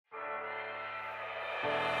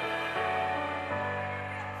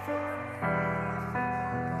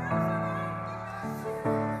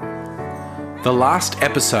The last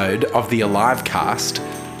episode of the Alive cast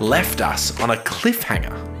left us on a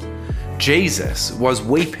cliffhanger. Jesus was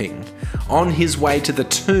weeping on his way to the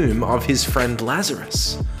tomb of his friend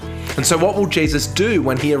Lazarus. And so what will Jesus do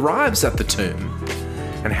when he arrives at the tomb?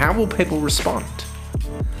 And how will people respond?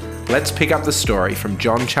 Let's pick up the story from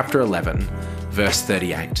John chapter 11, verse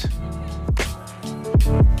 38.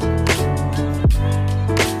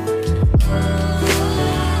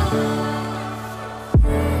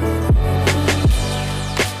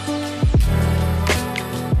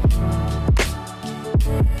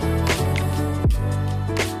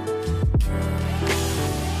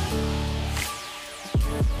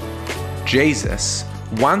 Jesus,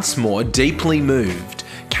 once more deeply moved,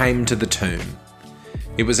 came to the tomb.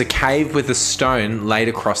 It was a cave with a stone laid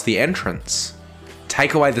across the entrance.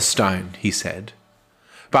 "Take away the stone," he said.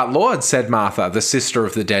 "But Lord," said Martha, the sister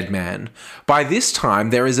of the dead man, "by this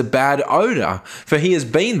time there is a bad odour, for he has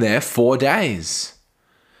been there 4 days."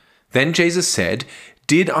 Then Jesus said,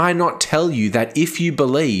 "Did I not tell you that if you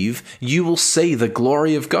believe, you will see the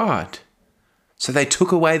glory of God?" So they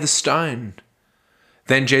took away the stone.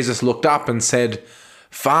 Then Jesus looked up and said,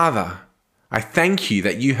 "Father, I thank you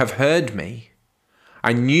that you have heard me.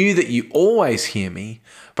 I knew that you always hear me,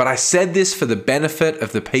 but I said this for the benefit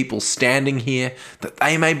of the people standing here, that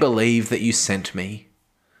they may believe that you sent me."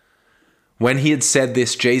 When he had said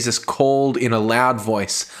this, Jesus called in a loud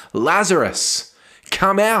voice, "Lazarus,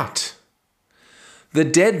 come out!" The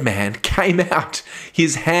dead man came out,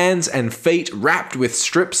 his hands and feet wrapped with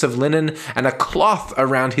strips of linen and a cloth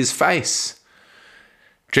around his face.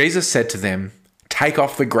 Jesus said to them, "Take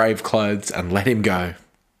off the grave clothes and let him go."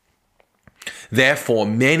 Therefore,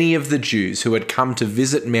 many of the Jews who had come to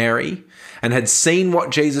visit Mary and had seen what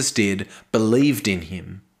Jesus did believed in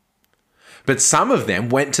him. But some of them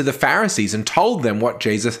went to the Pharisees and told them what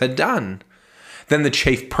Jesus had done. Then the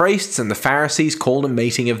chief priests and the Pharisees called a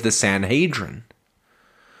meeting of the Sanhedrin.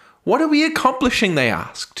 "What are we accomplishing?" they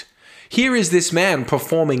asked. "Here is this man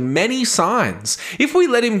performing many signs. If we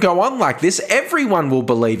let him go on like this, everyone will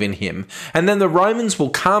believe in him, and then the Romans will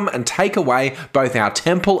come and take away both our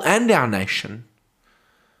temple and our nation."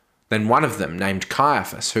 Then one of them, named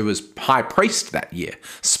Caiaphas, who was high priest that year,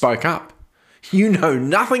 spoke up. "You know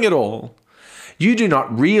nothing at all. You do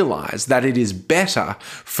not realize that it is better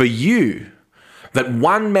for you that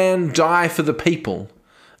one man die for the people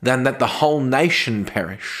than that the whole nation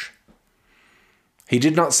perish." He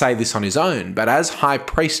did not say this on his own, but as high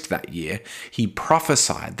priest that year, he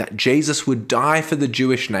prophesied that Jesus would die for the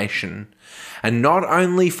Jewish nation, and not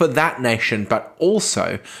only for that nation, but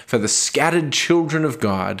also for the scattered children of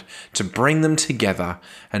God, to bring them together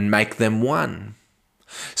and make them one.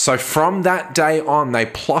 So from that day on, they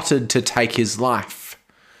plotted to take his life.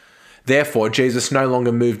 Therefore, Jesus no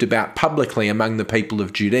longer moved about publicly among the people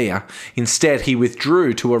of Judea. Instead, he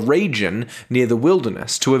withdrew to a region near the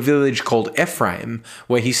wilderness, to a village called Ephraim,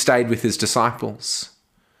 where he stayed with his disciples.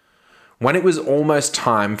 When it was almost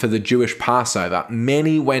time for the Jewish Passover,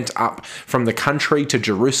 many went up from the country to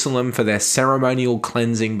Jerusalem for their ceremonial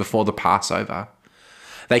cleansing before the Passover.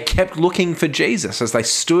 They kept looking for Jesus as they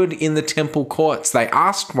stood in the temple courts. They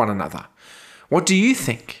asked one another, "What do you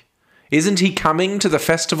think? Isn't he coming to the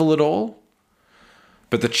festival at all?"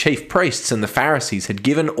 But the chief priests and the Pharisees had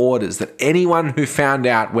given orders that anyone who found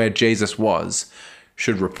out where Jesus was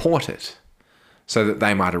should report it, so that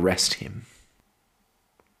they might arrest him.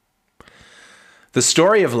 The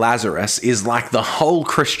story of Lazarus is like the whole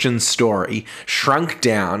Christian story shrunk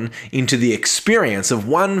down into the experience of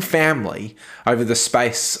one family over the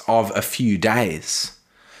space of a few days.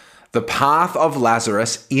 The path of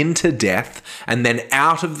Lazarus into death and then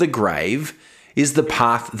out of the grave is the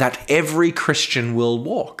path that every Christian will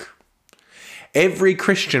walk. Every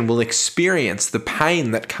Christian will experience the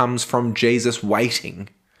pain that comes from Jesus waiting.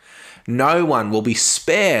 No one will be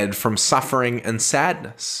spared from suffering and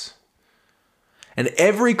sadness. And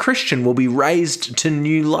every Christian will be raised to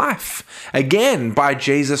new life, again by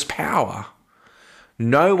Jesus' power.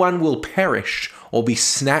 No one will perish or be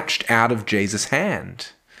snatched out of Jesus' hand.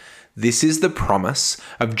 This is the promise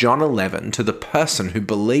of John 11 to the person who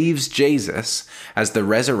believes Jesus as the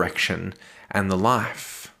resurrection and the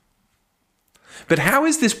life. But how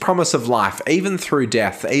is this promise of life, even through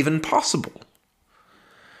death, even possible?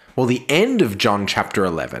 Well, the end of John chapter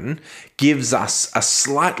 11 gives us a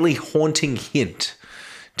slightly haunting hint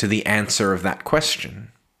to the answer of that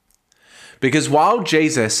question. Because while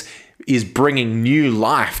Jesus is bringing new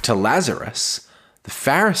life to Lazarus, the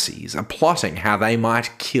Pharisees are plotting how they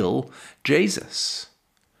might kill Jesus.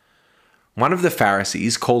 One of the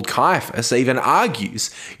Pharisees, called Caiaphas, even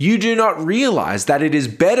argues, "You do not realize that it is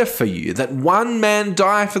better for you that one man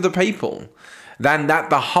die for the people than that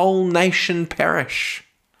the whole nation perish."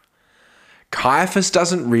 Caiaphas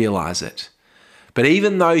doesn't realize it, but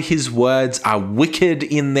even though his words are wicked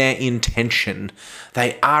in their intention,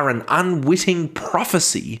 they are an unwitting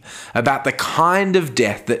prophecy about the kind of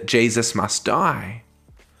death that Jesus must die.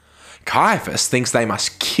 Caiaphas thinks they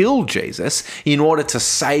must kill Jesus in order to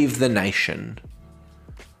save the nation.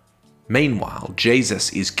 Meanwhile, Jesus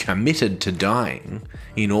is committed to dying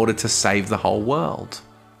in order to save the whole world.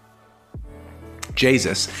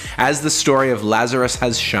 Jesus, as the story of Lazarus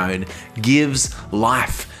has shown, gives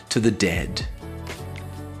life to the dead.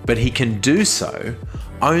 But he can do so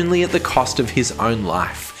only at the cost of his own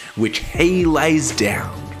life, which he lays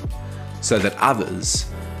down so that others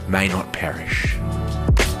may not perish.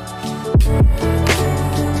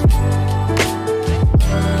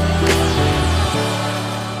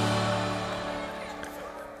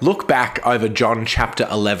 Look back over John chapter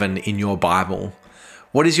 11 in your Bible.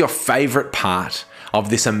 What is your favourite part of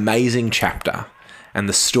this amazing chapter and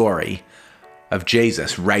the story of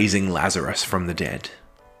Jesus raising Lazarus from the dead?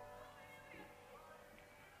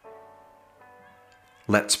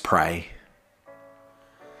 Let's pray.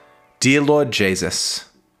 Dear Lord Jesus,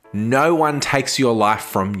 no one takes your life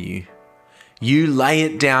from you. You lay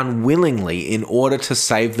it down willingly in order to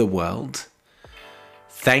save the world.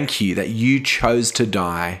 Thank you that you chose to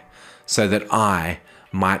die so that I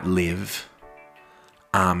might live.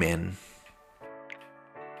 Amen.